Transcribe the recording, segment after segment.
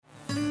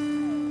I'm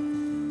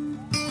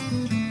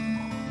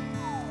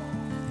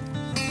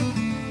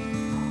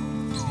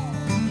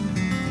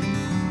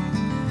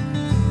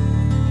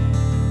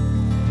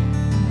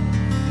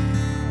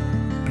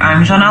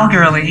Janelle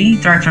Gurley,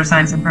 Director of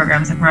Science and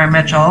Programs at Maria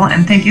Mitchell,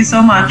 and thank you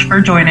so much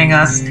for joining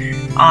us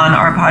on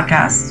our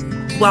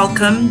podcast.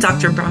 Welcome,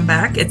 Dr.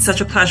 Brumback. It's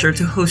such a pleasure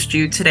to host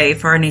you today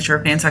for our Nature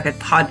of Nantucket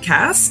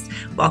podcast.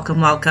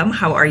 Welcome, welcome.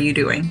 How are you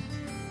doing?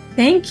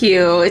 Thank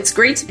you. It's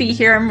great to be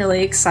here. I'm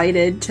really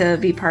excited to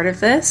be part of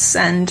this,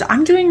 and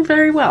I'm doing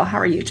very well. How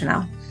are you,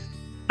 Janelle?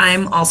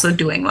 I'm also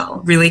doing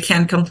well. Really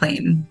can't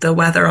complain. The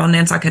weather on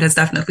Nantucket has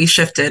definitely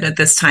shifted at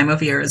this time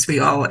of year, as we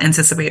all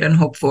anticipate and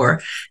hope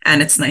for.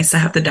 And it's nice to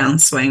have the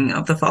downswing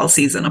of the fall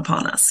season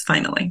upon us,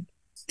 finally.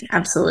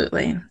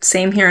 Absolutely.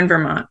 Same here in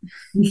Vermont.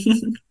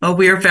 Well,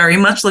 we are very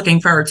much looking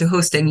forward to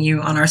hosting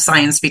you on our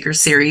Science Speaker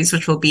series,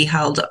 which will be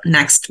held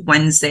next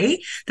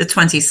Wednesday, the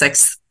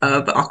 26th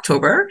of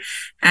October.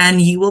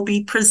 And you will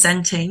be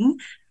presenting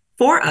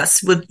for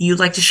us. Would you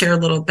like to share a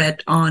little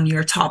bit on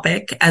your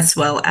topic as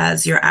well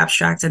as your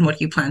abstract and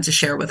what you plan to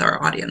share with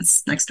our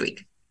audience next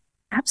week?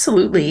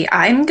 Absolutely.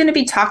 I'm going to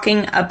be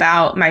talking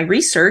about my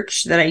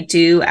research that I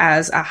do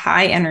as a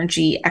high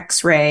energy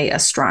X-ray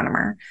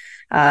astronomer.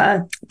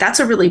 That's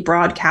a really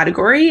broad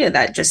category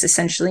that just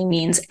essentially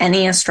means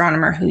any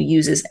astronomer who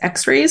uses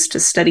X-rays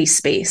to study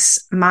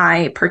space.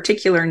 My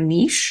particular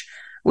niche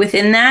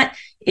within that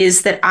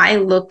is that I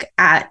look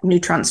at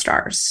neutron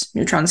stars.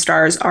 Neutron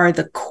stars are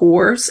the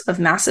cores of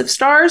massive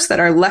stars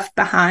that are left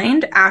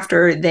behind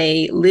after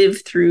they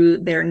live through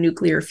their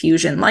nuclear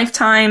fusion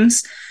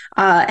lifetimes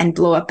and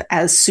blow up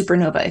as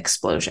supernova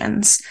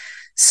explosions.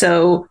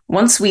 So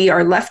once we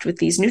are left with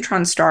these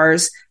neutron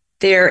stars,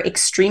 they're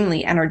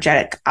extremely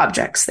energetic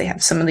objects. They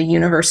have some of the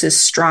universe's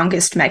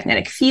strongest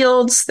magnetic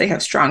fields. They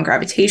have strong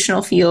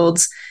gravitational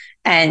fields.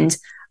 And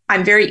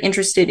I'm very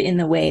interested in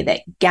the way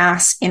that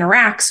gas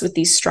interacts with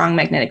these strong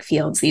magnetic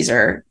fields. These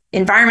are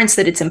environments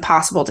that it's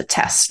impossible to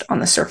test on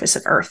the surface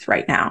of Earth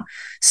right now.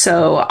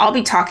 So I'll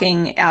be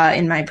talking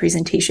in my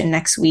presentation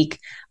next week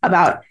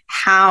about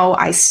how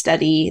I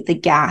study the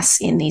gas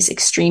in these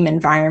extreme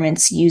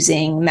environments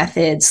using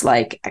methods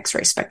like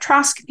X-ray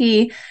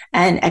spectroscopy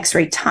and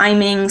X-ray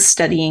timing,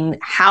 studying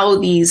how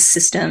these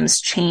systems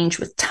change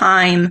with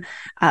time.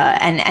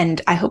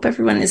 And I hope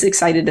everyone is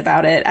excited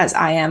about it, as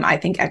I am. I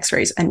think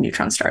X-rays and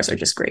neutron stars are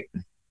just great.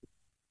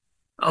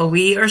 Oh,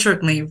 we are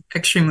certainly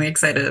extremely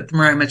excited at the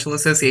Maria Mitchell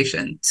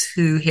Association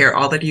to hear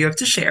all that you have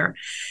to share.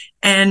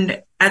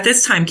 And at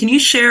this time, can you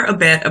share a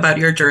bit about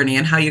your journey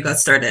and how you got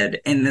started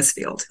in this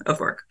field of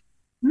work?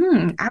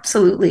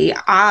 Absolutely.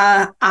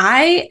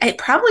 It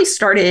probably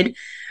started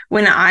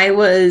when I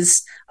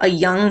was a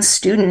young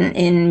student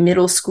in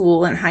middle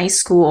school and high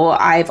school.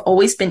 I've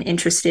always been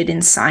interested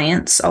in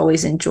science,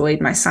 always enjoyed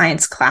my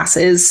science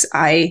classes.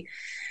 I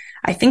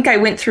think I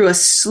went through a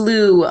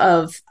slew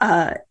of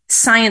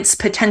science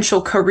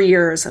potential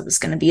careers. I was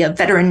going to be a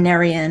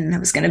veterinarian. I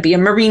was going to be a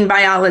marine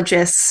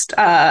biologist,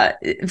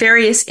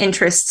 various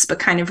interests, but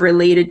kind of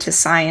related to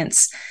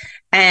science.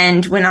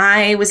 And when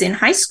I was in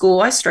high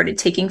school, I started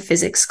taking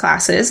physics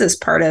classes as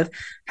part of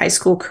high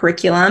school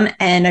curriculum,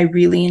 and I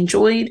really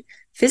enjoyed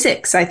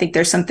physics. I think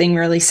there's something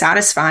really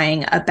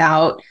satisfying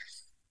about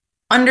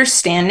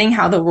understanding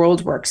how the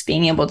world works,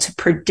 being able to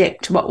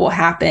predict what will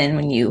happen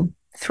when you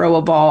throw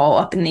a ball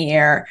up in the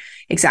air,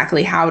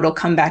 exactly how it'll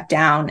come back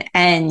down.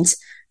 And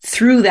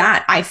through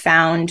that, I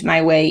found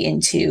my way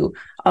into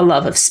a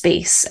love of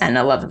space and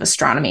a love of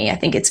astronomy. I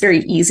think it's very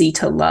easy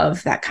to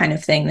love that kind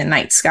of thing. The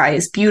night sky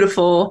is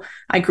beautiful.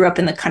 I grew up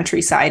in the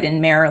countryside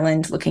in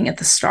Maryland, looking at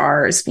the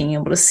stars, being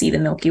able to see the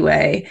Milky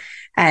Way.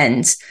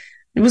 And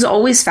I was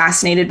always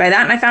fascinated by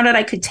that. And I found out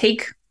I could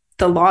take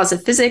the laws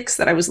of physics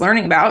that I was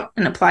learning about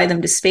and apply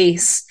them to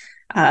space.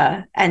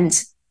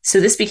 And so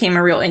this became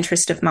a real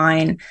interest of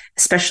mine,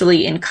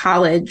 especially in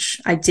college.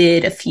 I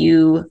did a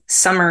few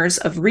summers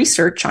of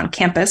research on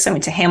campus. I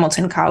went to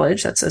Hamilton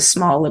College. That's a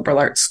small liberal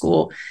arts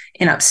school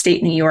in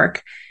upstate New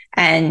York.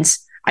 And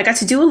I got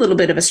to do a little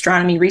bit of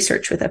astronomy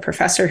research with a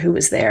professor who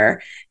was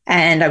there.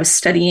 And I was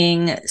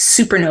studying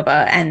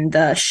supernova and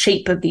the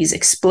shape of these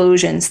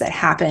explosions that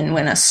happen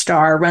when a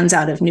star runs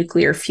out of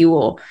nuclear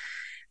fuel.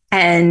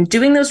 And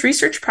doing those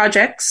research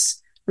projects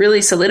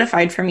really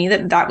solidified for me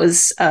that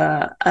was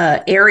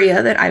a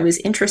area that I was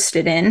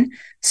interested in.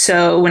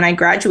 So when I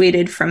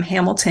graduated from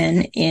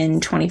Hamilton in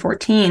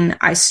 2014,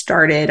 I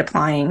started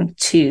applying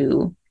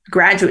to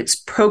graduate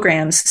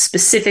programs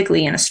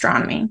specifically in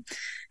astronomy.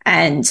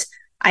 And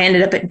I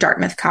ended up at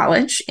Dartmouth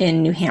College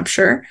in New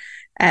Hampshire.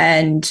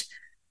 And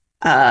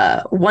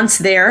once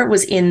there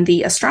was in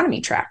the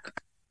astronomy track.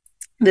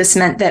 This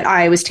meant that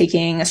I was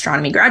taking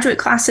astronomy graduate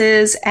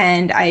classes,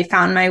 and I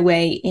found my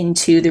way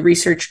into the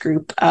research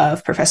group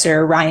of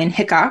Professor Ryan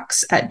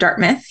Hickox at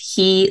Dartmouth.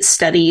 He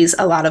studies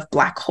a lot of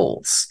black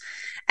holes,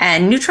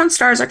 and neutron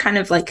stars are kind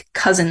of like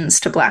cousins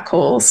to black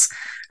holes.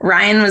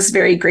 Ryan was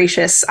very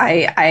gracious.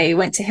 I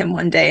went to him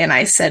one day and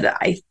I said,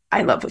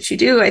 I love what you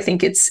do. I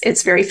think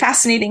it's very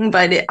fascinating,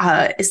 but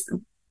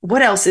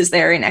what else is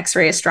there in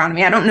X-ray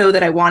astronomy? I don't know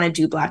that I want to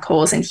do black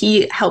holes. And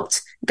he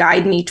helped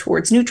guide me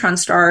towards neutron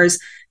stars,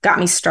 got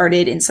me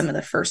started in some of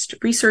the first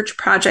research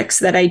projects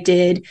that I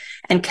did,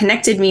 and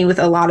connected me with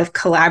a lot of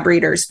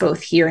collaborators,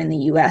 both here in the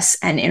US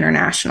and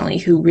internationally,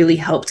 who really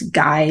helped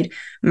guide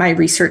my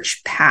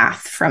research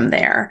path from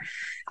there.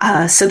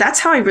 So that's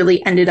how I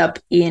really ended up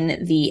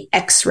in the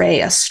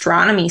X-ray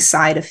astronomy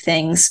side of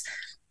things.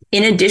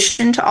 In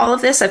addition to all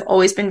of this, I've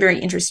always been very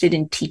interested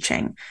in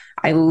teaching.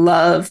 I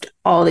loved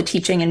all the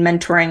teaching and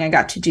mentoring I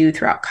got to do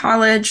throughout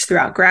college,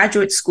 throughout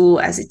graduate school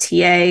as a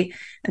TA.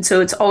 And so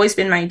it's always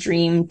been my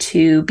dream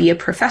to be a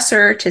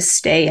professor, to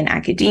stay in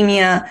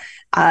academia.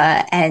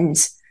 And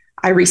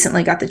I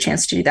recently got the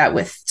chance to do that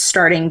with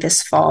starting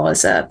this fall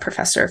as a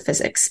professor of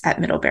physics at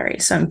Middlebury.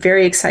 So I'm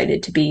very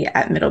excited to be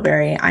at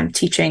Middlebury. I'm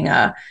teaching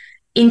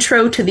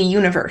Intro to the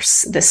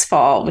Universe this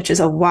fall, which is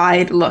a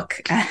wide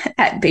look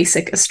at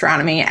basic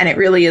astronomy. And it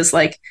really is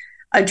like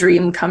a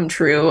dream come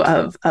true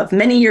of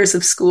many years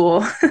of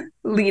school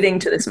leading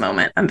to this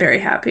moment. I'm very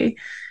happy.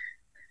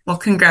 Well,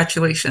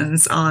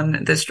 congratulations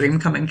on this dream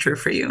coming true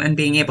for you and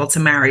being able to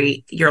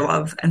marry your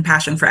love and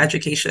passion for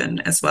education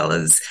as well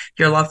as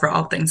your love for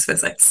all things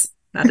physics.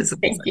 That is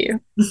amazing. Thank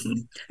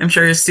you. I'm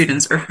sure your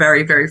students are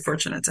very, very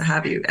fortunate to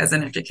have you as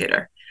an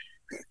educator.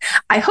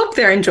 I hope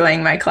they're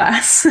enjoying my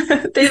class.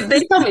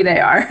 They tell me they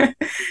are.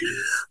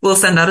 We'll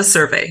send out a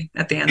survey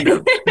at the end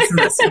of this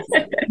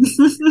semester.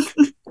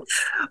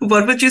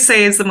 What would you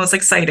say is the most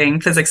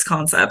exciting physics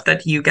concept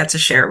that you get to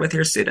share with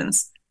your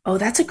students? Oh,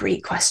 that's a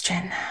great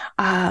question.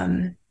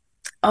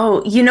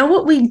 You know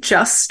what we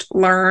just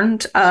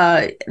learned?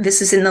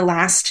 This is in the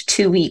last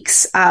 2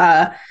 weeks.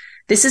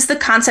 This is the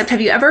concept. Have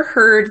you ever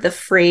heard the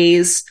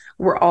phrase,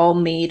 "we're all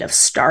made of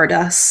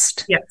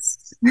stardust"? Yes.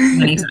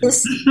 Many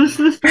times.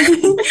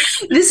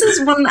 This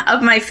is one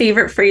of my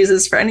favorite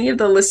phrases for any of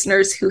the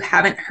listeners who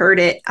haven't heard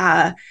it.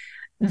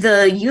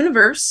 The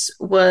universe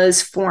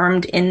was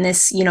formed in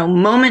this,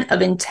 moment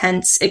of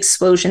intense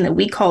explosion that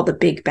we call the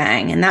Big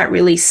Bang. And that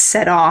really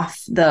set off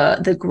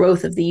the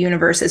growth of the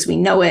universe as we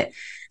know it.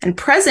 And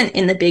present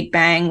in the Big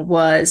Bang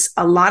was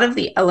a lot of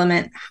the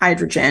element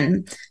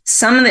hydrogen,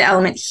 some of the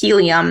element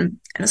helium,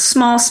 and a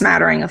small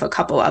smattering of a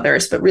couple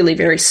others, but really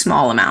very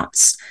small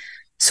amounts.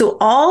 So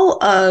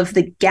all of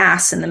the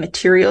gas and the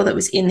material that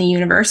was in the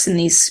universe in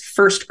these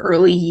first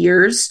early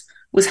years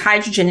was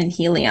hydrogen and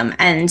helium,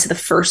 and the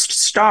first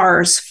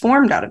stars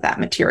formed out of that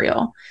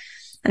material.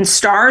 And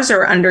stars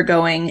are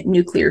undergoing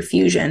nuclear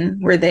fusion,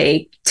 where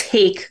they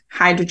take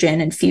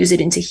hydrogen and fuse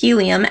it into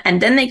helium,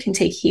 and then they can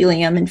take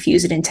helium and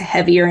fuse it into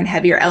heavier and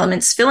heavier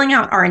elements, filling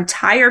out our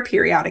entire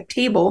periodic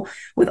table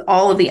with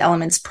all of the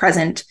elements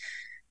present.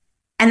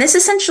 And this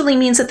essentially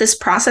means that this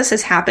process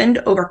has happened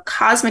over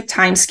cosmic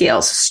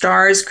timescales,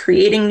 stars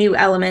creating new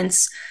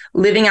elements,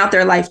 living out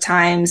their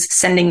lifetimes,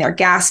 sending their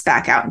gas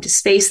back out into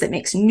space that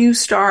makes new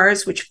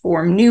stars, which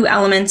form new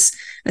elements.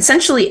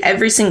 Essentially,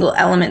 every single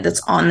element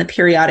that's on the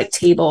periodic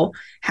table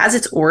has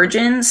its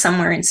origin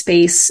somewhere in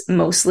space,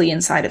 mostly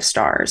inside of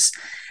stars.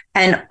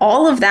 And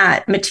all of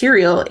that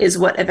material is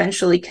what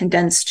eventually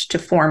condensed to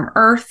form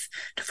Earth,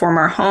 to form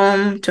our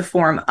home, to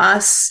form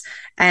us.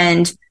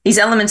 And these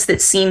elements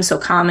that seem so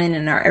common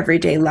in our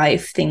everyday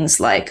life, things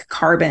like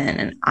carbon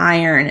and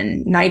iron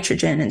and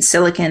nitrogen and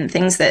silicon,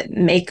 things that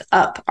make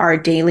up our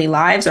daily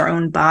lives, our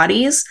own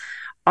bodies,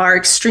 are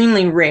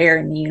extremely rare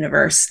in the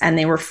universe, and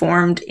they were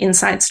formed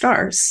inside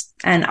stars.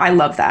 And I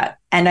love that.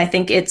 And I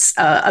think it's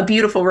a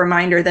beautiful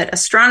reminder that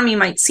astronomy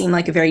might seem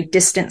like a very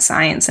distant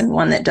science and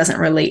one that doesn't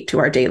relate to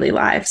our daily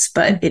lives,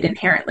 but it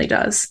inherently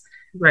does.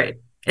 Right.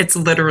 It's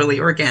literally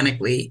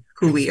organically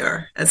who we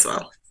are as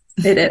well.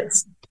 It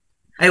is.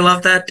 I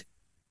love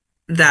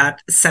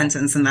that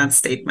sentence and that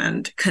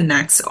statement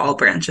connects all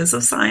branches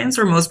of science,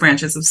 or most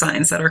branches of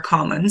science that are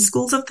common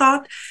schools of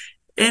thought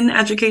in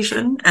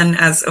education. And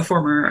as a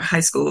former high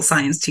school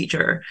science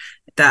teacher,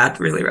 that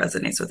really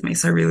resonates with me.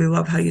 So I really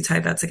love how you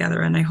tied that together.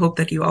 And I hope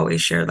that you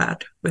always share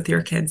that with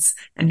your kids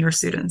and your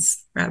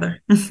students,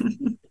 rather.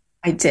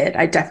 I did.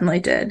 I definitely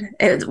did.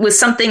 It was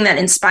something that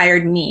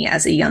inspired me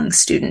as a young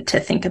student to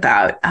think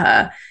about.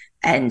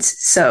 And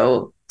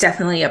so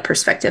definitely a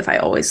perspective I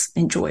always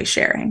enjoy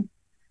sharing.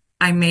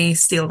 I may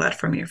steal that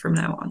from you from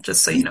now on,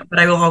 just so you know, but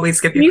I will always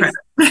give you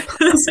credit.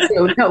 Please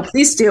do. No,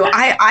 please do.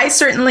 I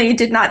certainly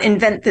did not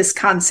invent this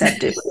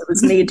concept. It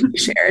was made to be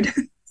shared.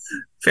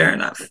 Fair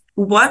enough.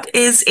 What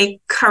is a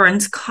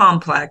current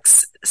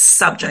complex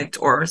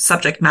subject or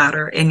subject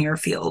matter in your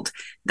field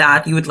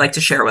that you would like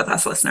to share with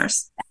us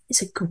listeners?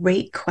 It's a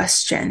great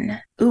question.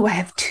 Ooh, I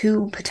have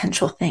two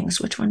potential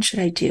things. Which one should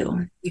I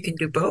do? You can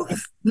do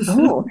both.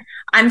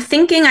 I'm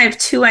thinking I have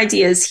two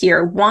ideas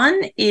here.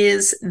 One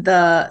is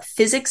the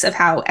physics of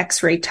how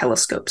X-ray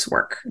telescopes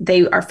work.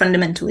 They are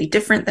fundamentally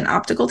different than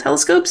optical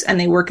telescopes, and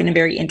they work in a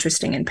very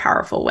interesting and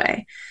powerful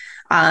way.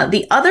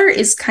 The other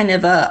is kind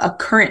of a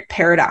current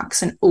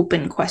paradox, an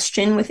open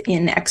question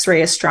within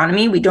X-ray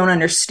astronomy. We don't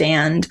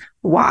understand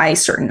why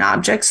certain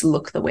objects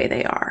look the way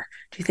they are.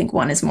 Do you think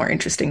one is more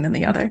interesting than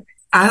the other?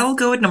 I'll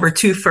go with number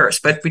two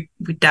first, but we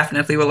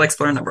definitely will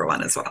explore number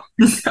one as well.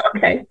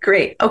 Okay,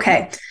 great.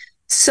 Okay.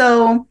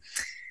 So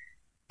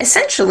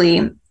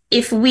essentially,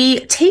 if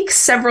we take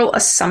several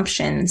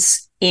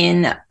assumptions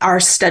in our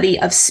study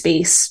of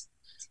space,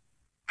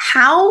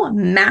 how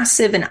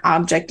massive an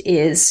object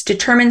is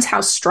determines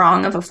how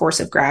strong of a force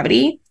of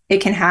gravity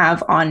it can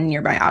have on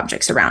nearby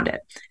objects around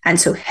it. And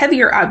so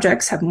heavier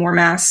objects have more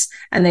mass,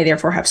 and they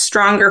therefore have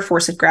stronger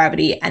force of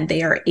gravity, and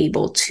they are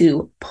able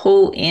to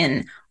pull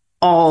in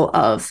all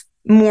of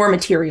more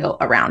material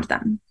around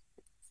them.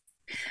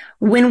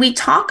 When we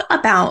talk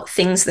about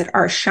things that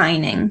are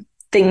shining,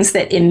 things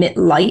that emit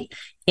light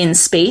in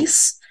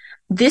space,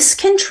 this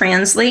can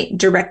translate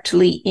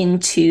directly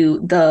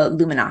into the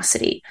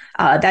luminosity.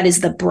 That is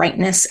the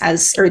brightness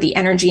or the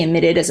energy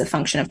emitted as a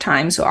function of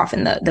time. So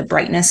often the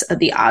brightness of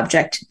the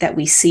object that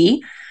we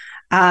see.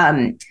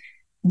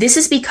 This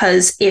is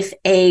because if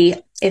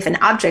an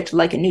object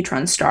like a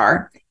neutron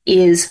star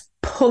is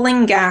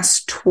pulling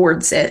gas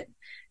towards it,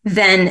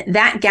 then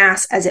that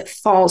gas, as it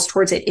falls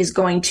towards it, is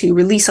going to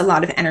release a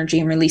lot of energy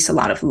and release a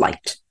lot of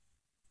light.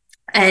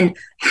 And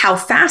how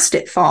fast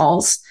it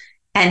falls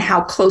and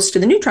how close to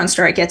the neutron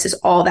star it gets is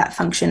all that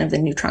function of the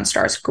neutron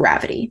star's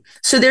gravity.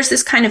 So there's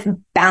this kind of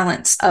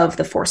balance of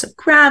the force of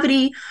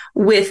gravity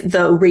with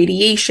the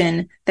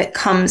radiation that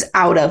comes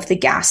out of the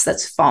gas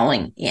that's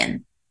falling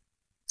in.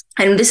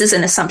 And this is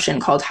an assumption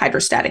called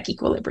hydrostatic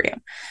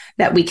equilibrium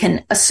that we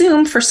can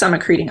assume for some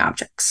accreting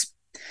objects.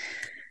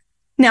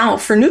 Now,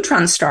 for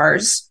neutron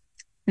stars,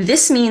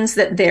 this means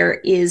that there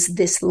is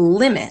this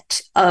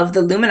limit of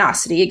the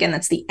luminosity, again,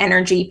 that's the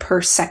energy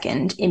per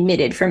second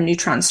emitted from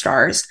neutron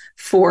stars,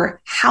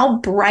 for how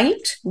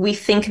bright we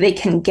think they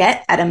can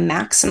get at a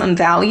maximum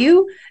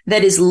value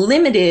that is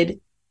limited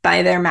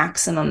by their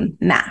maximum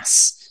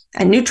mass.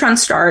 And neutron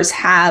stars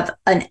have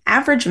an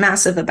average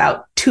mass of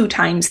about 2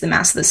 times the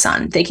mass of the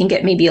sun. They can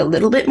get maybe a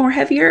little bit more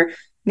heavier,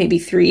 maybe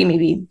 3,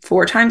 maybe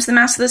 4 times the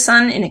mass of the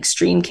sun in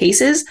extreme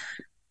cases,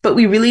 but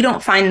we really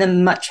don't find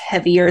them much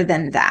heavier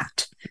than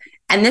that.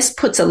 And this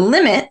puts a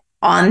limit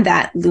on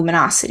that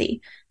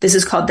luminosity. This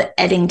is called the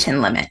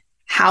Eddington limit,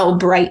 how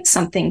bright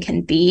something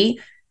can be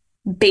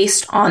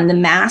based on the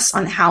mass,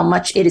 on how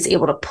much it is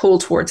able to pull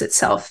towards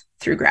itself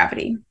through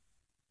gravity.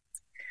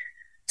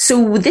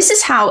 So this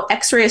is how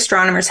X-ray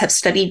astronomers have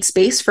studied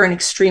space for an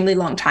extremely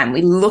long time.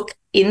 We look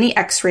in the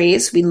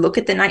X-rays, we look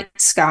at the night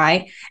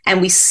sky,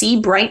 and we see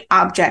bright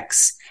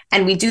objects,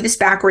 and we do this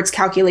backwards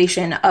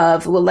calculation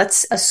of, well,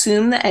 let's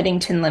assume the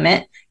Eddington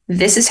limit.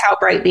 This is how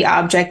bright the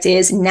object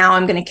is. Now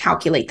I'm going to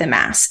calculate the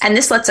mass. And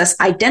this lets us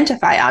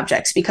identify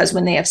objects, because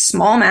when they have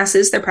small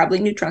masses, they're probably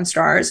neutron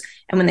stars.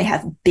 And when they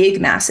have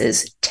big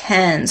masses,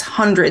 tens,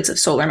 hundreds of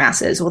solar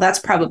masses, well, that's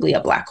probably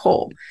a black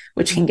hole,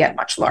 which can get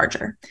much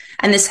larger.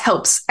 And this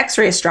helps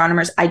X-ray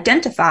astronomers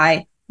identify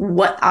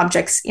what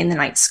objects in the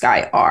night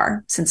sky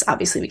are, since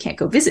obviously we can't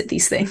go visit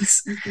these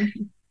things.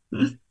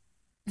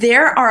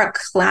 There are a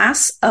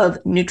class of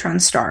neutron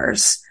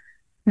stars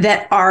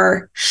that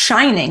are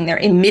shining, they're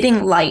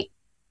emitting light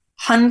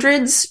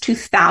hundreds to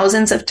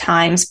thousands of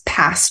times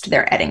past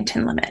their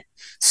Eddington limit.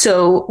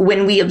 So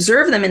when we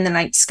observe them in the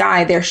night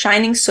sky, they're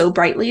shining so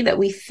brightly that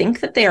we think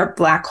that they are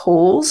black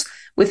holes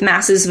with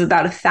masses of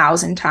about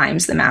 1,000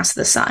 times the mass of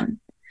the sun.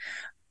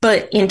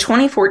 But in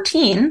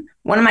 2014,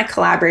 one of my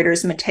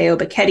collaborators, Matteo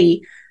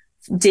Becchetti,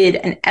 did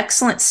an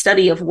excellent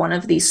study of one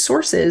of these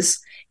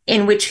sources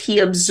in which he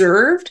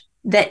observed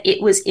that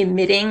it was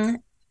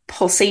emitting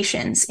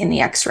pulsations in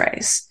the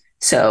X-rays.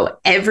 So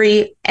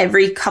every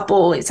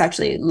couple, it's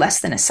actually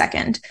less than a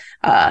second,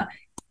 an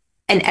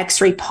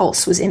X-ray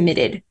pulse was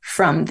emitted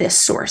from this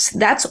source.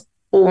 That's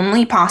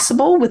only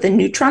possible with a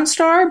neutron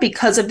star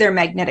because of their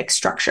magnetic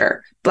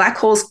structure. Black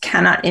holes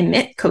cannot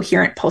emit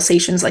coherent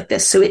pulsations like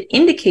this. So it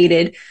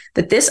indicated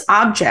that this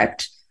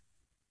object,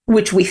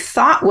 which we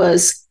thought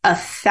was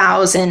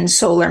 1,000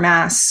 solar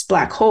mass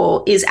black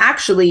hole, is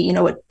actually,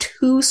 a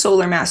 2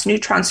 solar mass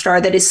neutron star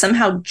that is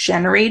somehow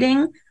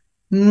generating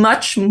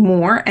much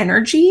more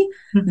energy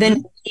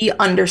than we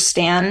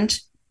understand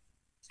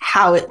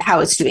how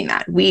it's doing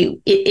that.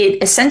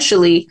 It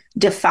essentially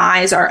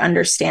defies our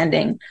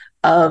understanding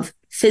of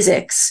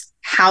physics,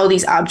 how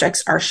these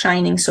objects are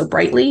shining so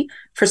brightly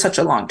for such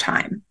a long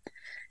time.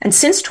 And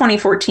since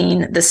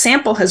 2014, the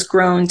sample has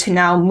grown to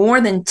now more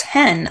than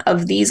 10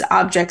 of these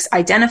objects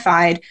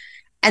identified.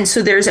 And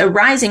so there's a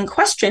rising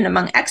question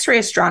among X-ray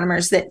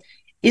astronomers that,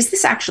 is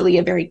this actually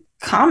a very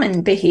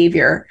common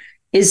behavior?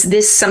 Is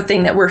this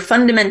something that we're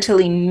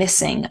fundamentally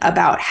missing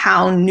about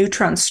how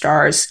neutron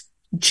stars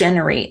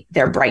generate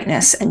their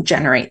brightness and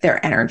generate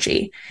their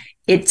energy?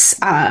 It's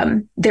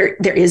there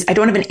is, I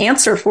don't have an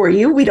answer for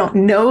you. We don't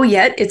know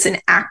yet. It's an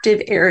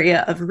active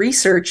area of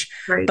research,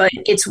 right, but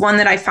it's one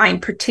that I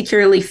find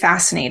particularly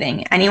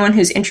fascinating. Anyone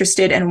who's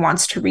interested and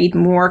wants to read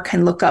more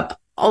can look up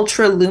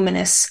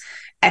ultraluminous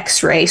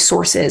X-ray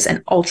sources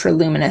and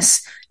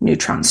ultraluminous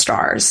neutron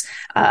stars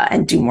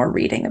and do more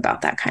reading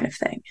about that kind of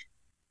thing.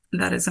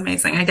 That is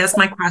amazing. I guess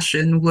my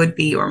question would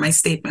be, or my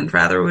statement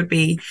rather, would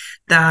be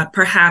that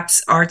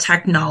perhaps our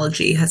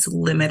technology has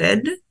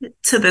limited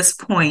to this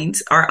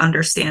point our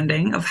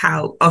understanding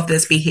of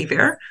this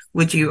behavior.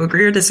 Would you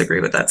agree or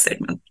disagree with that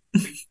statement?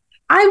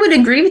 I would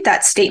agree with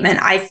that statement.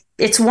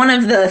 It's one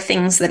of the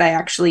things that I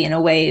actually, in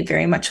a way,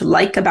 very much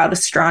like about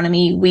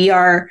astronomy. We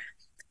are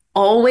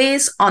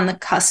always on the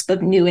cusp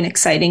of new and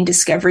exciting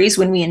discoveries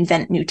when we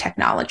invent new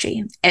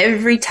technology.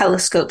 Every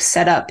telescope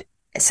sent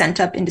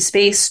up into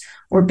space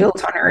or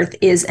built on Earth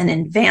is an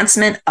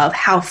advancement of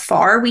how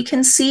far we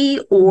can see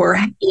or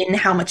in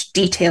how much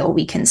detail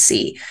we can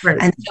see. Right.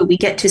 And so we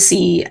get to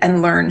see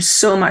and learn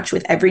so much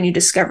with every new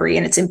discovery.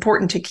 And it's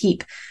important to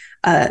keep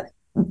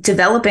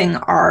developing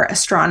our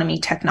astronomy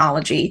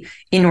technology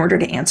in order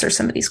to answer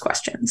some of these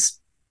questions.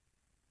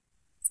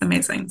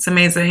 Amazing. It's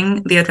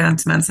amazing, the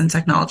advancements in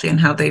technology and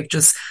how they've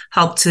just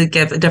helped to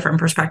give a different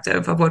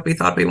perspective of what we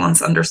thought we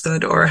once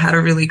understood or had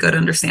a really good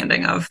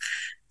understanding of.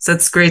 So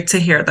it's great to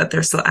hear that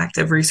there's still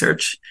active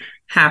research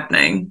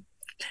happening.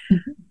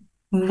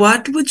 Mm-hmm.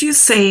 What would you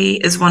say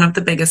is one of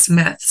the biggest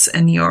myths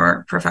in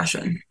your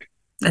profession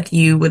that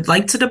you would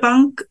like to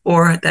debunk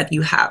or that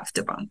you have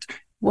debunked?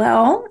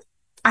 Well,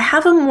 I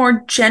have a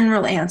more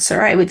general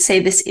answer. I would say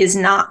this is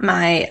not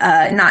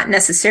not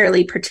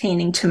necessarily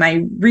pertaining to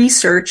my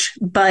research,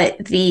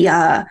 but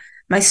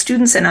my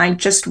students and I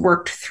just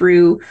worked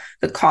through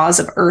the cause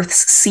of Earth's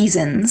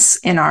seasons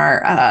in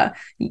our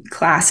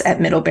class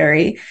at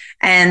Middlebury.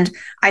 And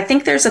I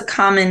think there's a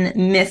common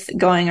myth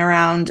going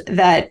around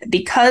that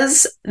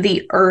because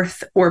the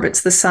Earth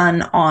orbits the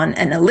sun on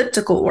an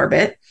elliptical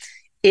orbit,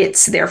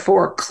 it's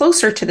therefore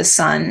closer to the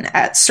sun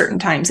at certain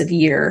times of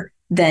year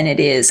than it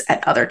is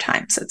at other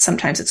times.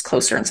 Sometimes it's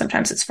closer and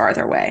sometimes it's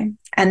farther away.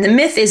 And the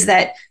myth is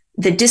that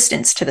the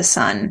distance to the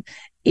sun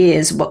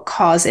is what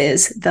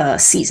causes the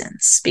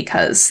seasons,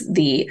 because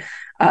the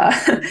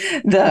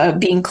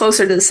being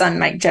closer to the sun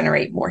might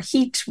generate more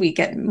heat, we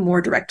get more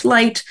direct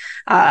light,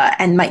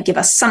 and might give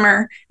us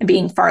summer, and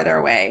being farther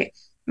away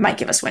might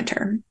give us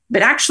winter.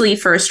 But actually,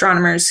 for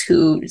astronomers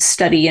who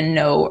study and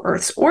know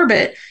Earth's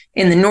orbit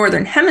in the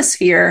northern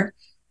hemisphere,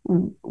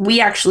 we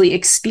actually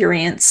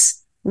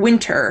experience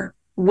winter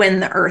when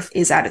the Earth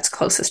is at its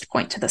closest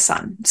point to the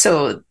sun.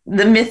 So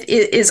the myth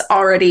is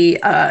already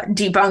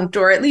debunked,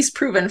 or at least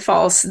proven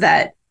false,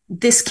 that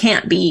this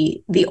can't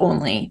be the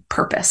only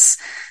purpose.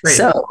 Right.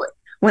 So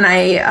when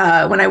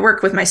I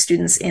work with my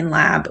students in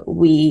lab,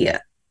 we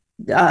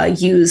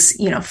use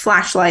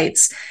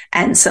flashlights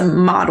and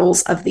some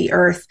models of the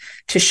Earth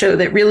to show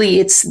that really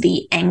it's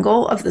the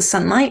angle of the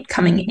sunlight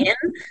coming in.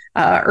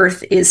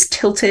 Earth is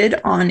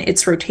tilted on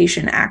its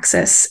rotation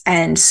axis,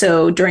 and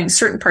so during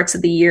certain parts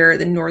of the year,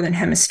 the northern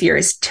hemisphere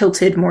is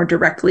tilted more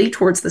directly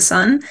towards the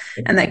sun,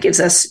 and that gives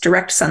us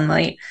direct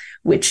sunlight,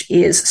 which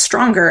is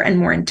stronger and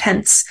more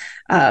intense,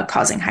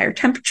 causing higher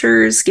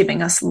temperatures,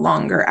 giving us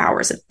longer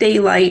hours of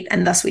daylight,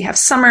 and thus we have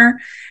summer.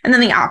 And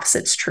then the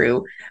opposite's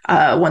true.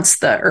 Once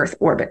the Earth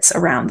orbits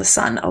around the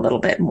sun a little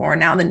bit more,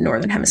 now the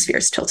northern hemisphere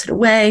is tilted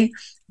away.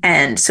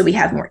 And so we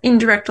have more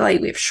indirect light,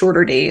 we have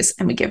shorter days,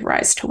 and we give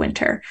rise to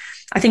winter.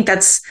 I think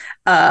that's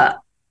a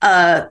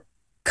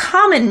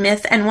common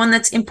myth, and one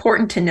that's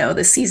important to know.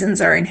 The seasons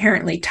are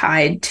inherently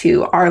tied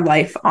to our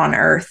life on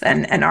Earth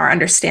and our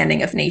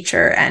understanding of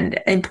nature,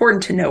 and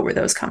important to know where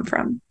those come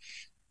from.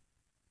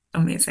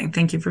 Amazing.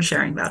 Thank you for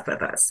sharing that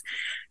with us.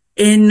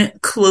 In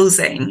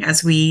closing,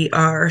 as we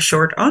are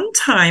short on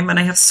time, and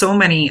I have so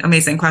many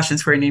amazing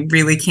questions for you, and I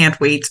really can't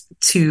wait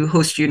to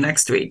host you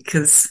next week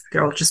because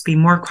there will just be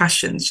more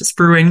questions just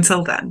brewing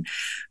till then.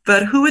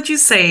 But who would you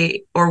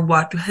say, or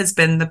what has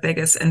been the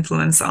biggest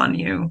influence on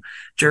you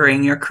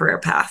during your career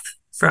path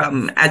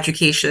from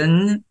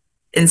education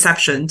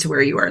inception to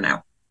where you are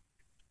now?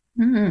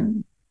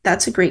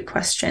 That's a great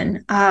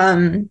question.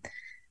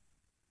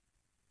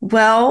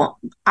 Well,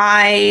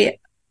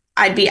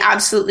 I'd be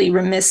absolutely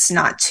remiss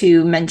not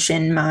to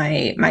mention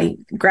my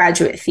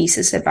graduate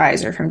thesis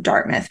advisor from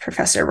Dartmouth,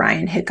 Professor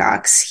Ryan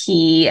Hickox.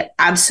 He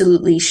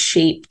absolutely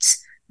shaped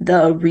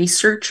the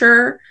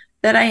researcher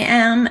that I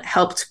am,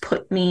 helped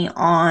put me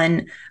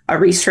on a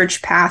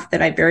research path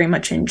that I very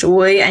much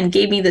enjoy, and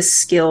gave me the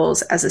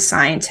skills as a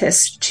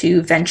scientist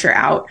to venture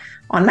out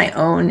on my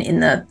own in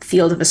the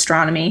field of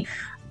astronomy.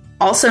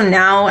 Also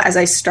now, as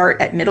I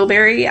start at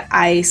Middlebury,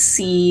 I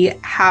see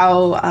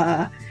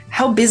how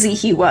busy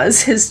he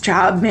was, his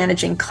job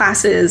managing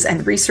classes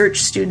and research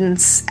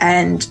students.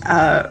 And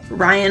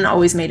Ryan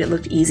always made it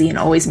look easy and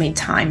always made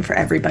time for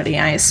everybody.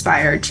 I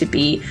aspire to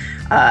be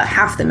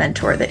half the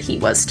mentor that he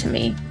was to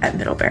me at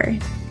Middlebury.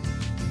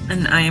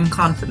 And I am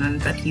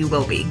confident that you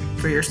will be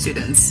for your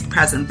students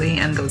presently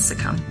and those to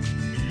come.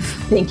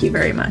 Thank you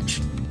very much.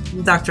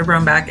 Dr.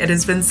 Brumback, it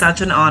has been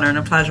such an honor and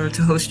a pleasure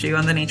to host you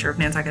on the Nature of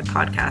Nantucket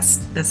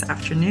podcast this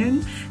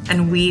afternoon.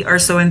 And we are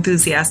so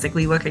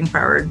enthusiastically looking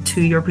forward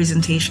to your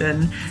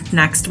presentation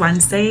next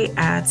Wednesday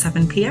at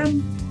 7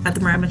 p.m. at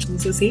the Miramichi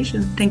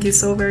Association. Thank you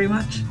so very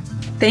much.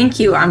 Thank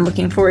you. I'm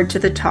looking forward to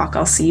the talk.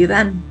 I'll see you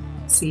then.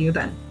 See you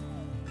then.